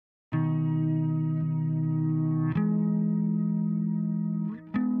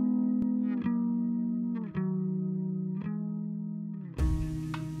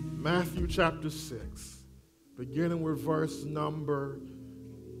Matthew chapter 6, beginning with verse number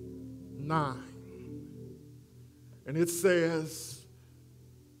 9. And it says,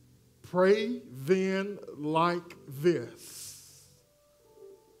 "Pray then like this: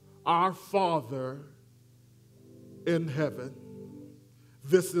 Our Father in heaven."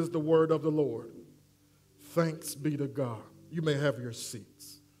 This is the word of the Lord. Thanks be to God. You may have your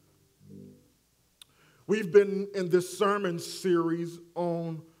seats. We've been in this sermon series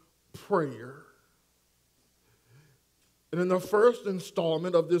on prayer. And in the first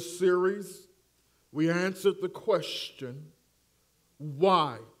installment of this series, we answered the question,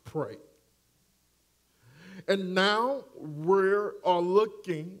 why pray? And now we are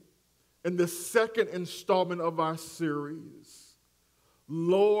looking in the second installment of our series,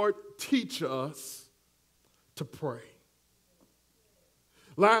 Lord, teach us to pray.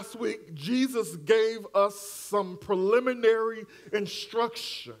 Last week, Jesus gave us some preliminary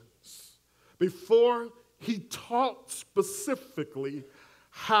instructions before he taught specifically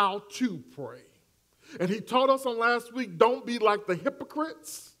how to pray. And he taught us on last week, don't be like the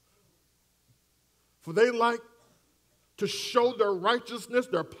hypocrites, for they like to show their righteousness,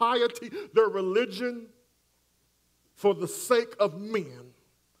 their piety, their religion for the sake of men.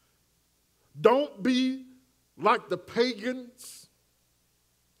 Don't be like the pagans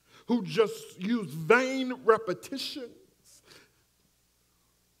who just use vain repetitions.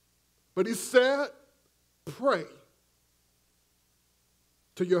 But he said, pray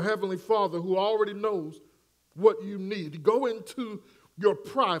to your heavenly Father who already knows what you need. Go into your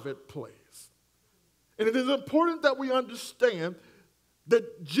private place. And it is important that we understand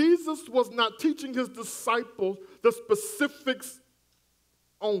that Jesus was not teaching his disciples the specifics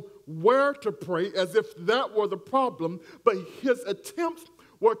on where to pray as if that were the problem, but his attempts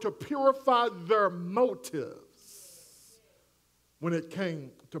were to purify their motives when it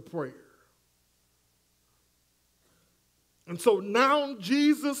came to prayer. And so now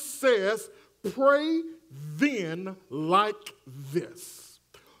Jesus says, pray then like this.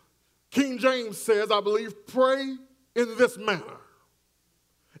 King James says, I believe, pray in this manner.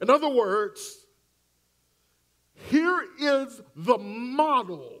 In other words, here is the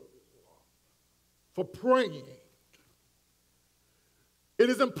model for praying. It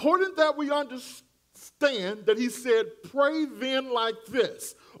is important that we understand that he said, pray then like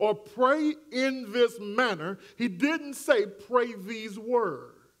this, or pray in this manner. He didn't say, pray these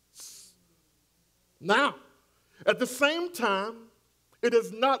words. Now, at the same time, it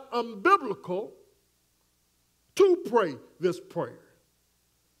is not unbiblical to pray this prayer.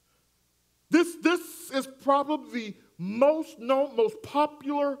 This is probably the most known, most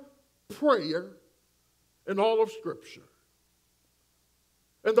popular prayer in all of Scripture.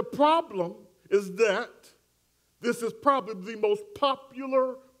 And the problem is that this is probably the most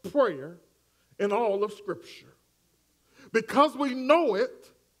popular prayer in all of Scripture. Because we know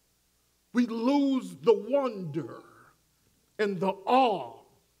it, we lose the wonder and the awe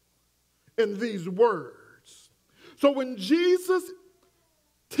in these words. So when Jesus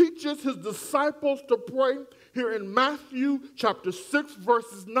teaches his disciples to pray here in Matthew chapter 6,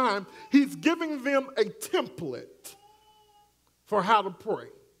 verses 9, he's giving them a template for how to pray,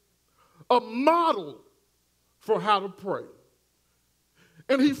 a model for how to pray.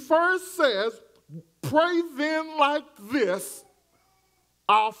 And he first says, pray then like this,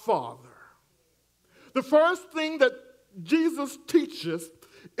 our Father. The first thing that Jesus teaches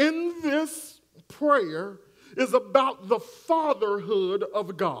in this prayer is about the fatherhood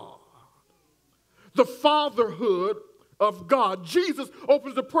of God. The fatherhood of God. Jesus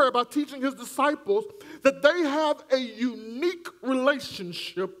opens the prayer by teaching his disciples that they have a unique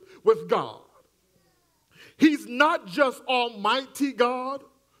relationship with God. He's not just Almighty God.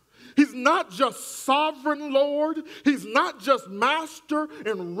 He's not just sovereign Lord. He's not just master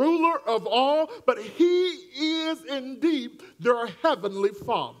and ruler of all, but he is indeed their heavenly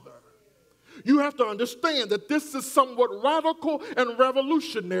Father. You have to understand that this is somewhat radical and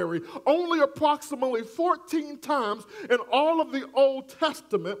revolutionary. Only approximately 14 times in all of the Old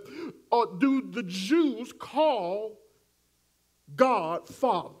Testament do the Jews call God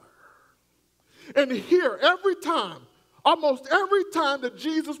Father. And here, almost every time that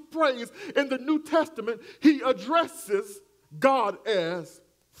Jesus prays in the New Testament, he addresses God as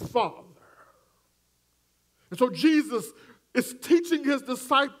Father. And so Jesus is teaching his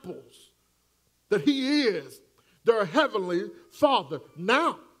disciples that he is their heavenly Father.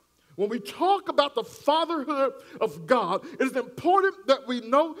 Now, when we talk about the fatherhood of God, it is important that we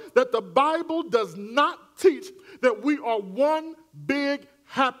know that the Bible does not teach that we are one big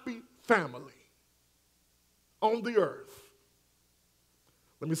happy family on the earth.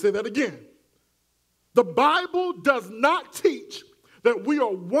 Let me say that again. The Bible does not teach that we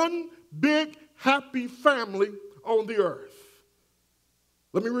are one big happy family on the earth.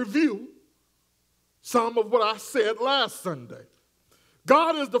 Let me review some of what I said last Sunday.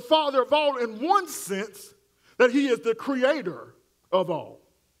 God is the Father of all in one sense, that he is the creator of all.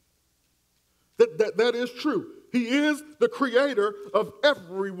 That is true. He is the creator of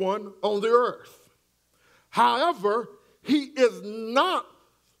everyone on the earth. However, he is not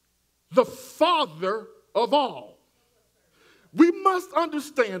the Father of all. We must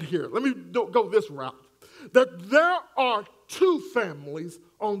understand here, let me go this route, that there are two families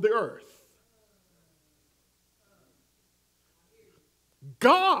on the earth.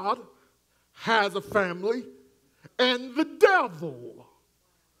 God has a family, and the devil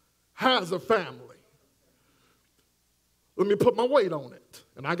has a family. Let me put my weight on it,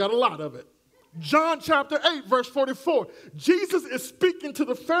 and I got a lot of it. John chapter 8, verse 44. Jesus is speaking to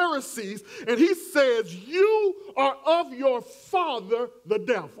the Pharisees, and he says, you are of your father, the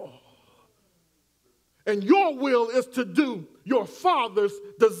devil. And your will is to do your father's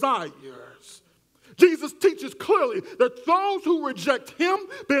desires. Jesus teaches clearly that those who reject him,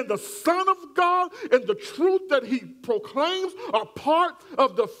 being the Son of God, and the truth that he proclaims are part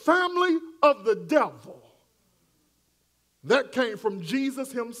of the family of the devil. That came from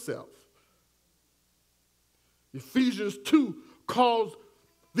Jesus himself. Ephesians 2 calls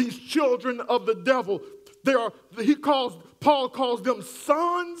these children of the devil, Paul calls them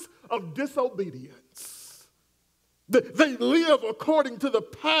sons of disobedience. They live according to the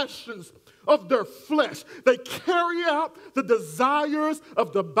passions of their flesh. They carry out the desires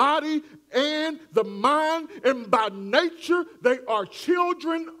of the body and the mind, and by nature they are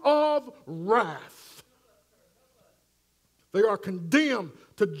children of wrath. They are condemned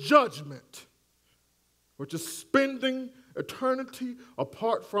to judgment, which is spending eternity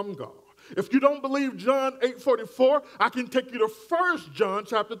apart from God. If you don't believe John 8:44, I can take you to 1 John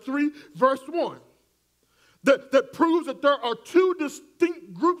chapter 3, verse 1. That proves that there are two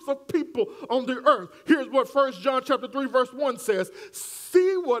distinct groups of people on the earth. Here's what 1 John chapter 3, verse 1 says.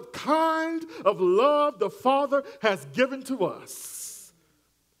 See what kind of love the Father has given to us.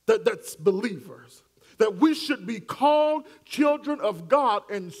 That's believers. That we should be called children of God,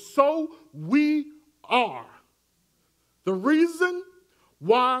 and so we are. The reason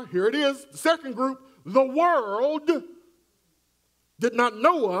why, here it is, the second group, the world did not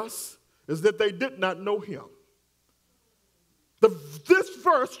know us is that they did not know him. This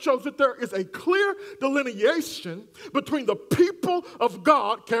verse shows that there is a clear delineation between the people of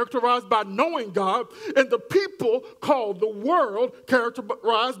God, characterized by knowing God, and the people called the world,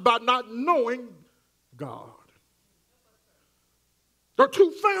 characterized by not knowing God. There are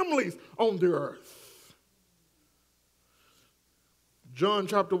two families on the earth. John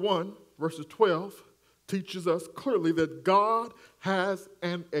chapter 1, verses 12, teaches us clearly that God has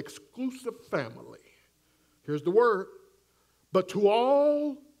an exclusive family. Here's the word. But to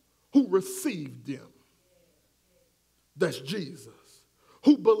all who received him, that's Jesus,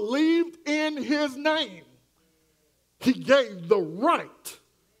 who believed in his name, he gave the right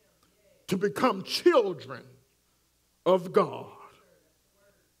to become children of God.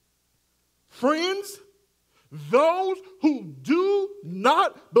 Friends, those who do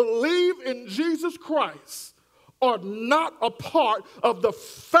not believe in Jesus Christ are not a part of the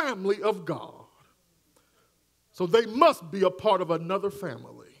family of God. So they must be a part of another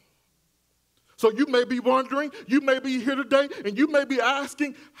family. So you may be wondering, you may be here today, and you may be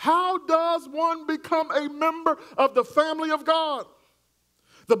asking, how does one become a member of the family of God?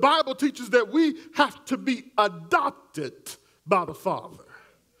 The Bible teaches that we have to be adopted by the Father.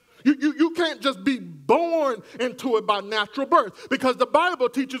 You can't just be born into it by natural birth, because the Bible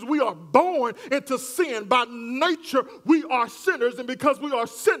teaches we are born into sin. By nature, we are sinners, and because we are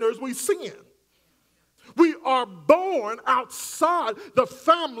sinners, we sin. We are born outside the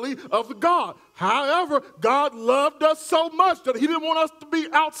family of God. However, God loved us so much that he didn't want us to be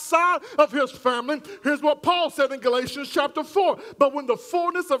outside of his family. Here's what Paul said in Galatians chapter 4. But when the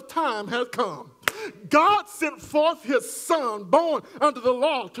fullness of time had come, God sent forth his son, born under the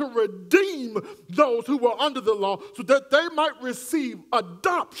law, to redeem those who were under the law, so that they might receive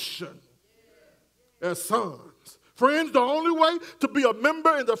adoption as sons. Friends, the only way to be a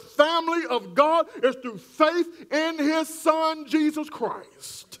member in the family of God is through faith in his son, Jesus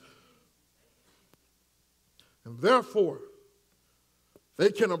Christ. And therefore,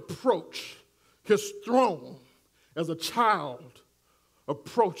 they can approach his throne as a child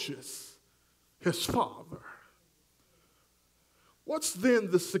approaches his father. What's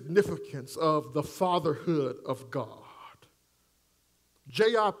then the significance of the fatherhood of God?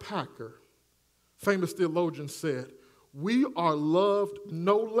 J.I. Packer, famous theologian, said, "We are loved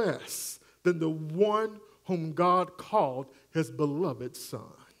no less than the one whom God called his beloved Son."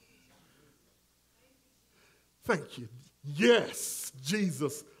 Thank you. Yes,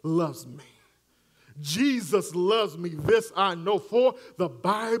 Jesus loves me. Jesus loves me. This I know, for the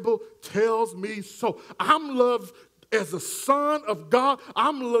Bible tells me so. I'm loved as a son of God.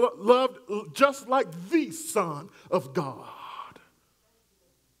 I'm loved just like the Son of God.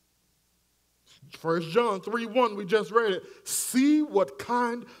 1 John 3:1, we just read it. See what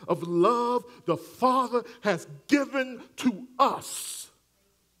kind of love the Father has given to us,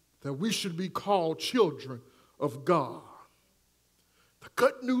 that we should be called children of God. The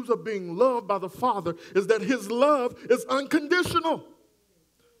good news of being loved by the Father is that his love is unconditional.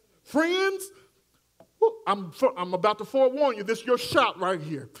 Friends, I'm about to forewarn you, this is your shout right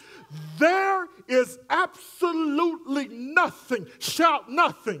here. There is absolutely nothing, shout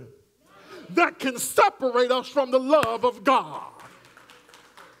nothing, that can separate us from the love of God.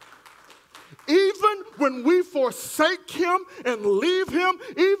 Even when we forsake him and leave him,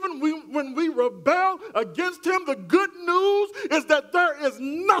 even when we rebel against him, the good news is that there is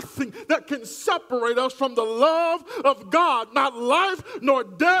nothing that can separate us from the love of God. Not life, nor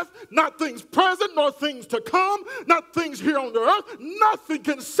death, not things present, nor things to come, not things here on the earth. Nothing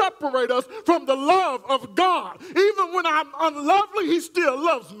can separate us from the love of God. Even when I'm unlovely, he still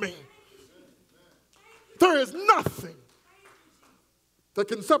loves me. There is nothing that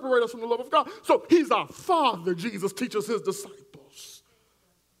can separate us from the love of God. So he's our Father, Jesus teaches his disciples.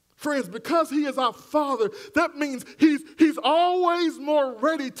 Friends, because he is our Father, that means he's always more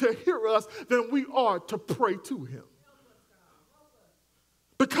ready to hear us than we are to pray to him.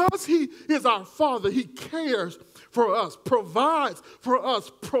 Because he is our Father, he cares for us, provides for us,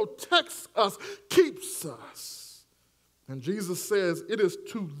 protects us, keeps us. And Jesus says it is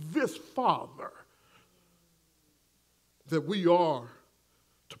to this Father that we are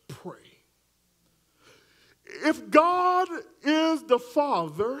to pray. If God is the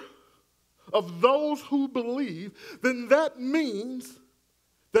Father of those who believe, then that means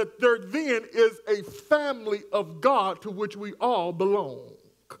that there then is a family of God to which we all belong.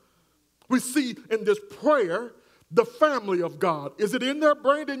 We see in this prayer the family of God. Is it in there,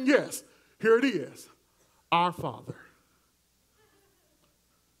 Brandon? Yes. Here it is. Our Father.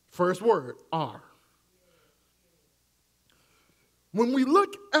 First word, our. When we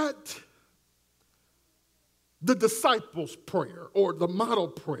look at the disciples' prayer or the model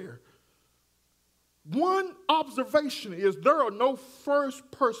prayer, one observation is there are no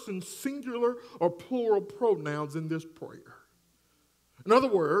first-person singular or plural pronouns in this prayer. In other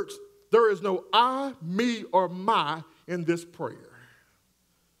words, there is no I, me, or my in this prayer.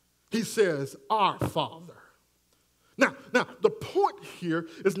 He says, our Father. Now, the point here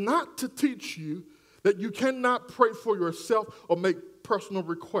is not to teach you that you cannot pray for yourself or make personal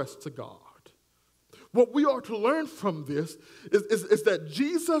requests to God. What we are to learn from this is that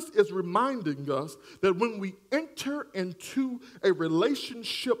Jesus is reminding us that when we enter into a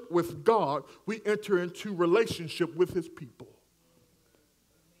relationship with God, we enter into relationship with his people.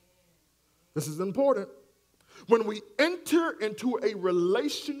 This is important. When we enter into a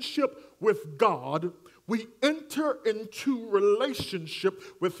relationship with God, we enter into relationship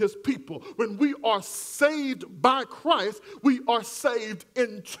with his people. When we are saved by Christ, we are saved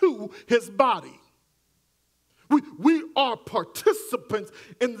into his body. We are participants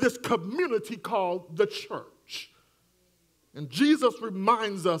in this community called the church. And Jesus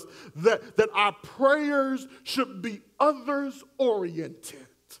reminds us that our prayers should be others-oriented.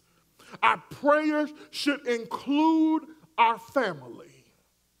 Our prayers should include our family.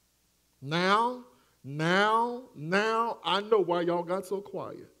 Now, I know why y'all got so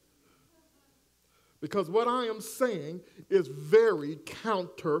quiet. Because what I am saying is very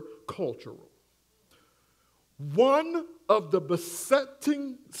countercultural. One of the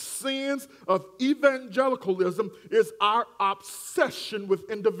besetting sins of evangelicalism is our obsession with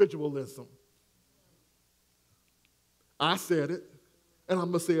individualism. I said it, and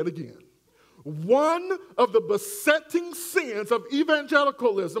I'm going to say it again. One of the besetting sins of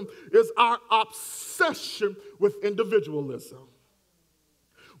evangelicalism is our obsession with individualism.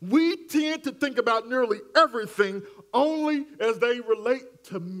 We tend to think about nearly everything only as they relate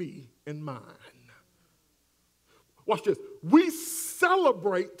to me and mine. Watch this. We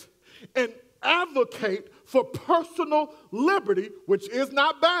celebrate and advocate for personal liberty, which is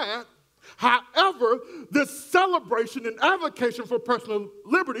not bad. However, this celebration and advocacy for personal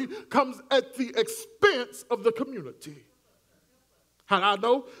liberty comes at the expense of the community. How do I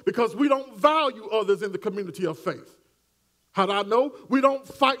know? Because we don't value others in the community of faith. How do I know? We don't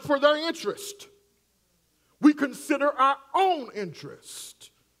fight for their interest. We consider our own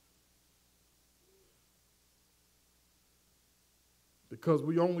interest. Because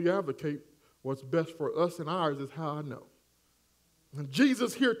we only advocate what's best for us and ours is how I know. And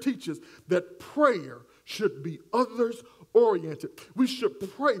Jesus here teaches that prayer should be others-oriented. We should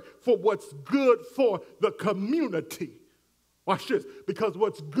pray for what's good for the community. Watch this. Because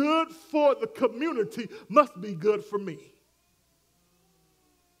what's good for the community must be good for me.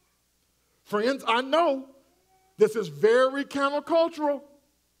 Friends, I know this is very countercultural,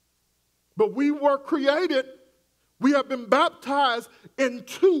 but we were created, we have been baptized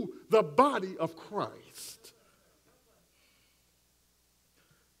into the body of Christ.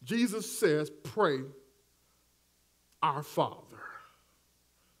 Jesus says, pray, our Father.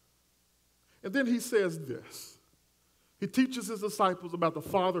 And then he says this. He teaches his disciples about the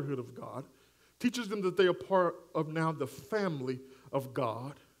fatherhood of God, teaches them that they are part of now the family of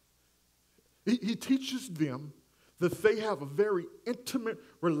God. He teaches them that they have a very intimate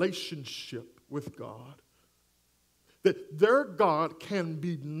relationship with God, that their God can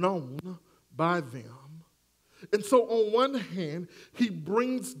be known by them. And so on one hand, he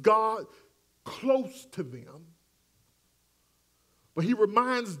brings God close to them, but he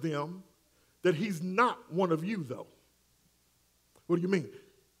reminds them that he's not one of you, though. What do you mean?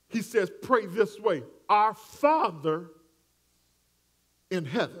 He says, pray this way, our Father in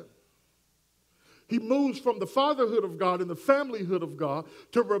heaven. He moves from the fatherhood of God and the familyhood of God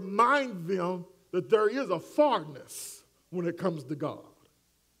to remind them that there is a farness when it comes to God.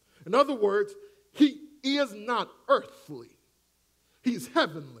 In other words, he is not earthly. He's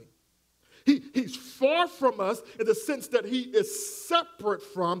heavenly. He's far from us in the sense that he is separate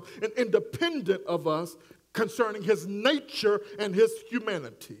from and independent of us concerning his nature and his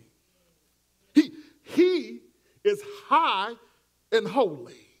humanity. He is high and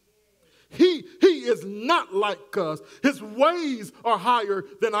holy. He is not like us. His ways are higher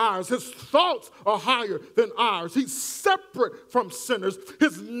than ours. His thoughts are higher than ours. He's separate from sinners.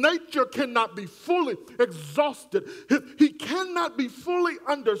 His nature cannot be fully exhausted. He cannot be fully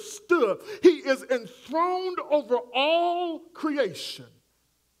understood. He is enthroned over all creation.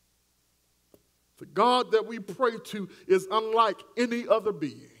 The God that we pray to is unlike any other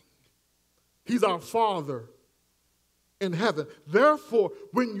being. He's our Father in heaven. Therefore,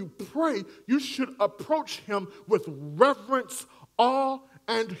 when you pray, you should approach him with reverence, awe,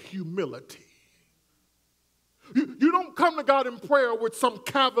 and humility. You don't come to God in prayer with some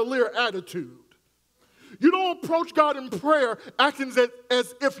cavalier attitude. You don't approach God in prayer acting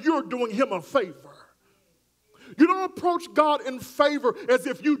as if you're doing him a favor. You don't approach God in favor as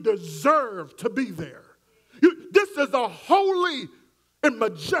if you deserve to be there. This is a holy and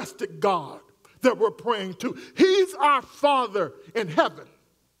majestic God that we're praying to. He's our Father in heaven.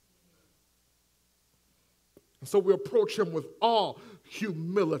 And so we approach him with awe,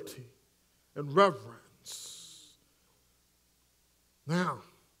 humility, and reverence. Now,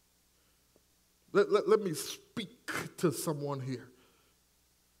 let me speak to someone here.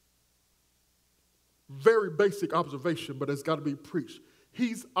 Very basic observation, but it's got to be preached.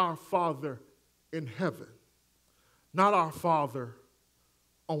 He's our Father in heaven, not our Father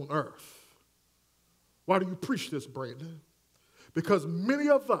on earth. Why do you preach this, Brandon? Because many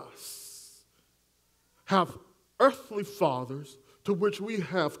of us have earthly fathers to which we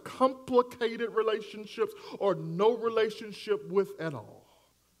have complicated relationships or no relationship with at all.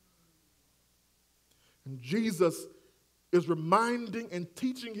 And Jesus is reminding and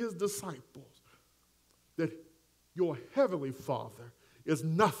teaching his disciples that your heavenly Father is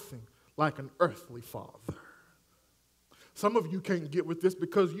nothing like an earthly father. Some of you can't get with this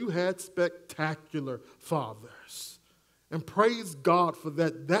because you had spectacular fathers. And praise God for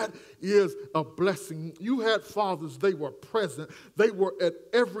that. That is a blessing. You had fathers, they were present. They were at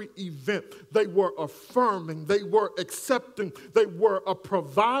every event. They were affirming. They were accepting. They were a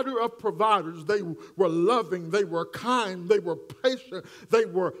provider of providers. They were loving. They were kind. They were patient. They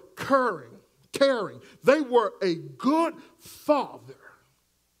were caring. They were a good father.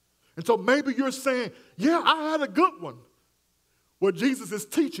 And so maybe you're saying, yeah, I had a good one. What Jesus is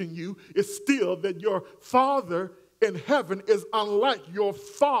teaching you is still that your Father in heaven is unlike your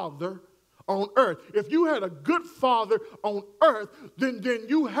Father on earth. If you had a good father on earth, then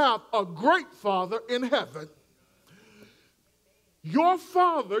you have a great Father in heaven. Your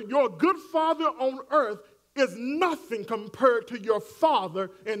Father, your good Father on earth, is nothing compared to your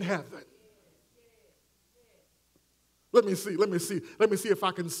Father in heaven. Let me see if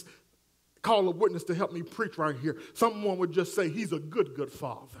I can call a witness to help me preach right here. Someone would just say, he's a good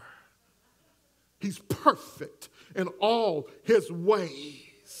father. He's perfect in all his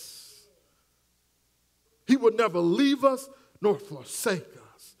ways. He will never leave us nor forsake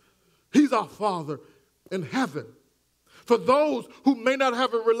us. He's our Father in heaven. For those who may not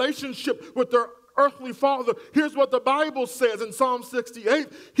have a relationship with their earthly father, here's what the Bible says in Psalm 68.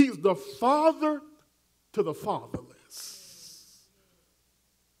 He's the father to the fatherless.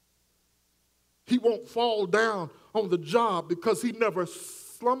 He won't fall down on the job because he never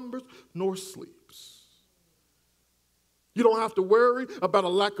slumbers nor sleeps. You don't have to worry about a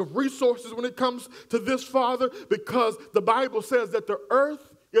lack of resources when it comes to this Father, because the Bible says that the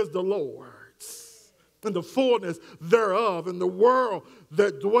earth is the Lord's and the fullness thereof, and the world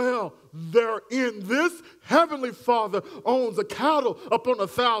that dwell therein. This heavenly Father owns a cattle upon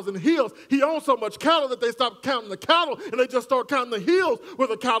 1,000 hills. He owns so much cattle that they stopped counting the cattle and they just start counting the hills where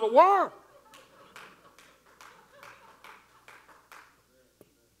the cattle were.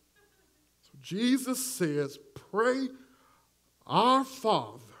 So Jesus says, pray, our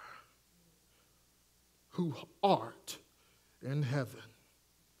Father who art in heaven.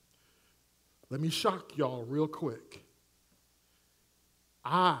 Let me shock y'all real quick.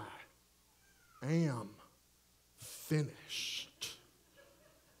 I am finished.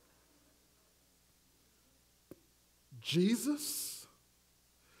 Jesus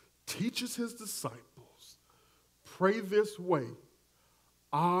teaches his disciples, pray this way,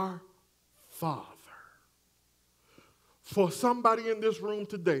 our Father. For somebody in this room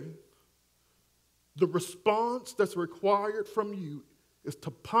today, the response that's required from you is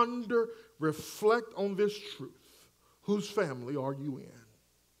to ponder, reflect on this truth. Whose family are you in?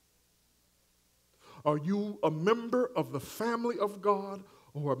 Are you a member of the family of God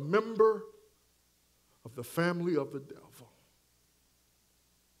or a member of the family of the devil?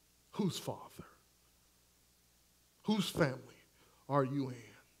 Whose father? Whose family are you in?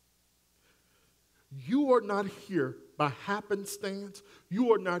 You are not here by happenstance.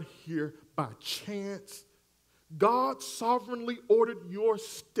 You are not here by chance. God sovereignly ordered your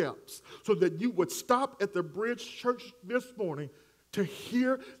steps so that you would stop at the Bridge Church this morning to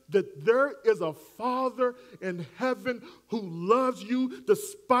hear that there is a Father in heaven who loves you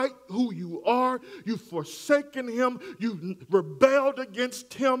despite who you are. You've forsaken him. You rebelled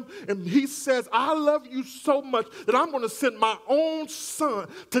against him. And he says, I love you so much that I'm going to send my own son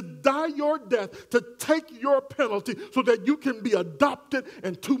to die your death, to take your penalty so that you can be adopted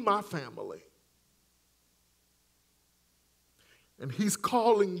into my family. And he's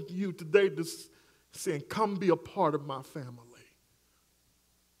calling you today to saying, come be a part of my family.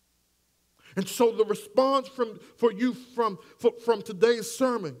 And so the response for you from today's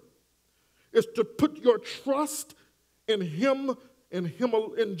sermon is to put your trust in him,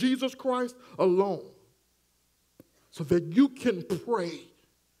 in Jesus Christ alone, so that you can pray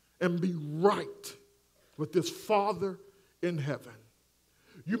and be right with this Father in heaven.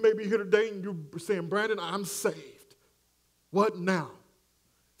 You may be here today and you're saying, Brandon, I'm saved. What now?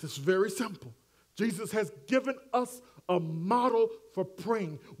 It's very simple. Jesus has given us a model for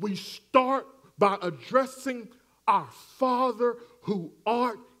praying. We start by addressing our Father who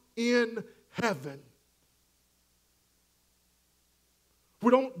art in heaven.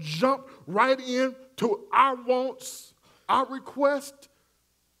 We don't jump right into our wants, our request,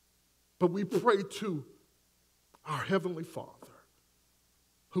 but we pray to our Heavenly Father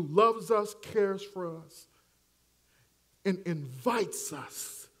who loves us, cares for us, and invites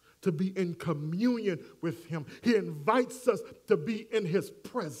us to be in communion with him. He invites us to be in his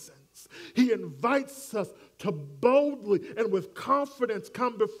presence. He invites us to boldly and with confidence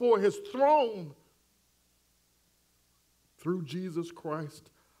come before his throne through Jesus Christ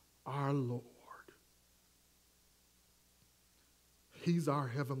our Lord. He's our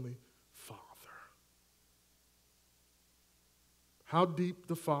Heavenly Father. How deep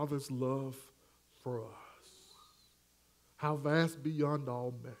the Father's love for us. How vast beyond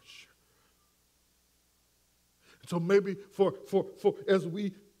all measure. So maybe for as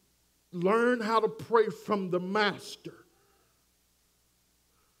we learn how to pray from the Master,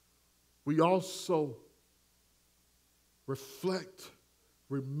 we also reflect,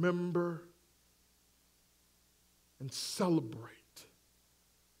 remember, and celebrate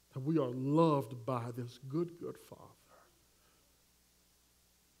that we are loved by this good Father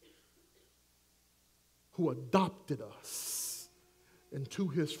who adopted us into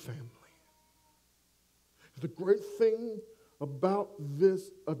his family. The great thing about this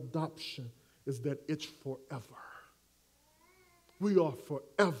adoption is that it's forever. We are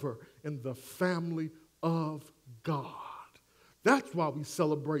forever in the family of God. That's why we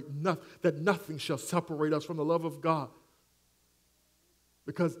celebrate that nothing shall separate us from the love of God.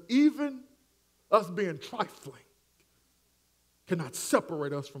 Because even us being trifling, cannot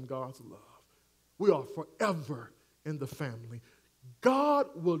separate us from God's love. We are forever in the family. God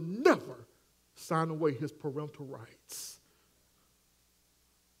will never sign away his parental rights.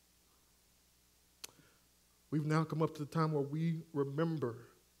 We've now come up to the time where we remember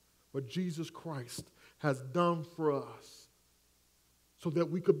what Jesus Christ has done for us so that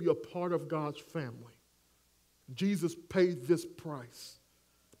we could be a part of God's family. Jesus paid this price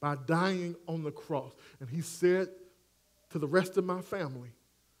by dying on the cross. And he said to the rest of my family,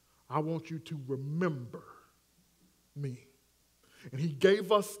 I want you to remember me. And he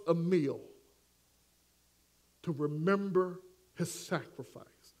gave us a meal to remember his sacrifice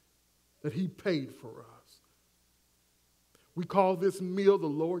that he paid for us. We call this meal the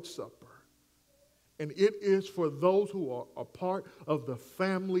Lord's Supper. And it is for those who are a part of the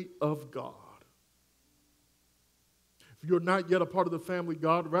family of God. If you're not yet a part of the family of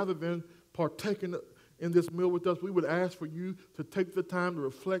God, rather than partaking in this meal with us, we would ask for you to take the time to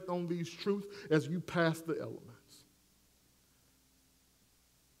reflect on these truths as you pass the elements.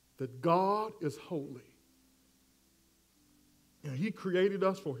 That God is holy. And he created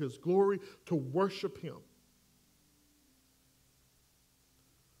us for his glory to worship him.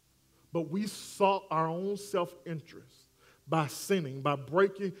 But we sought our own self-interest by sinning, by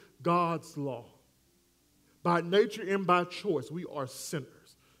breaking God's law. By nature and by choice, we are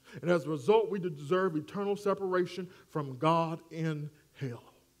sinners. And as a result, we deserve eternal separation from God in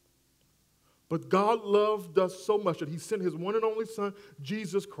hell. But God loved us so much that he sent his one and only Son,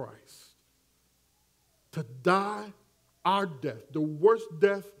 Jesus Christ, to die our death, the worst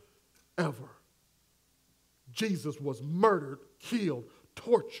death ever. Jesus was murdered, killed,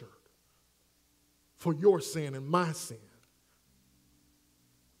 tortured for your sin and my sin.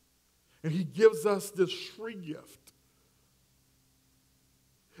 And he gives us this free gift.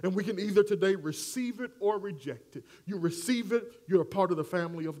 And we can either today receive it or reject it. You receive it, you're a part of the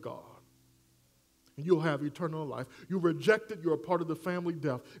family of God. And you'll have eternal life. You reject it, you're a part of the family of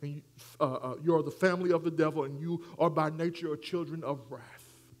death. And you're the family of the devil, and you are by nature children of wrath.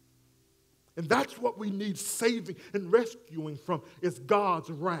 And that's what we need saving and rescuing from, is God's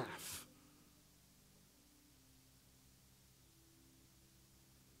wrath.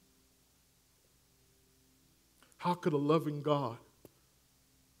 How could a loving God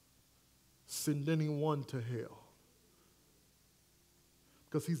send anyone to hell?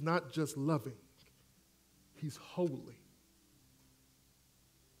 Because he's not just loving, he's holy.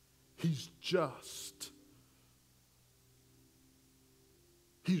 He's just.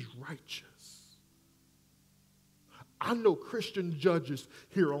 He's righteous. I know Christian judges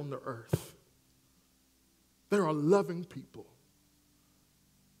here on the earth. There are loving people.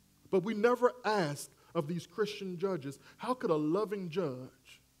 But we never ask of these Christian judges, how could a loving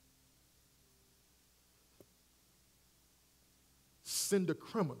judge send a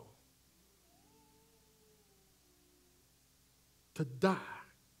criminal to die?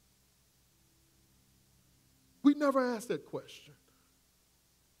 We never ask that question.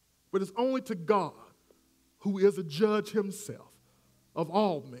 But it's only to God, who is a judge himself of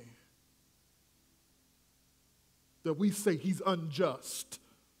all men, that we say he's unjust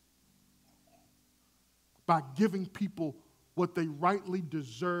by giving people what they rightly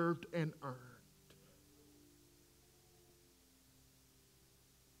deserved and earned.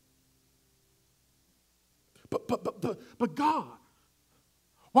 But God,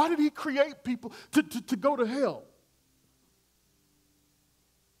 why did he create people to go to hell?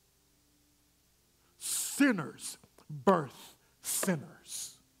 Sinners birth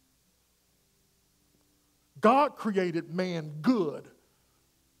sinners. God created man good.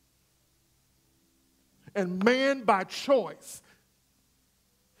 And man, by choice,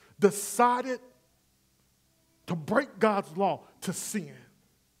 decided to break God's law, to sin.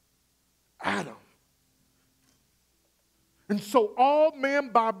 Adam. And so all men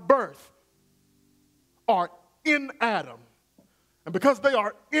by birth are in Adam. And because they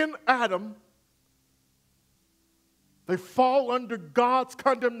are in Adam, they fall under God's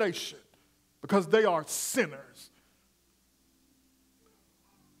condemnation because they are sinners.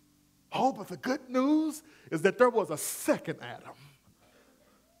 Oh, but the good news is that there was a second Adam.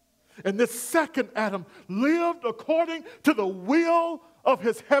 And this second Adam lived according to the will of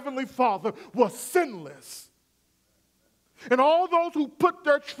his heavenly Father, was sinless. And all those who put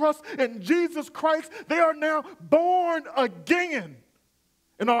their trust in Jesus Christ, they are now born again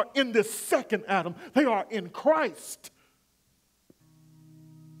and are in this second Adam. They are in Christ.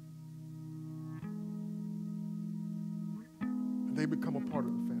 And they become a part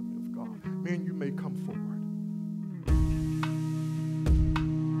of the family of God. Man, you may come forward.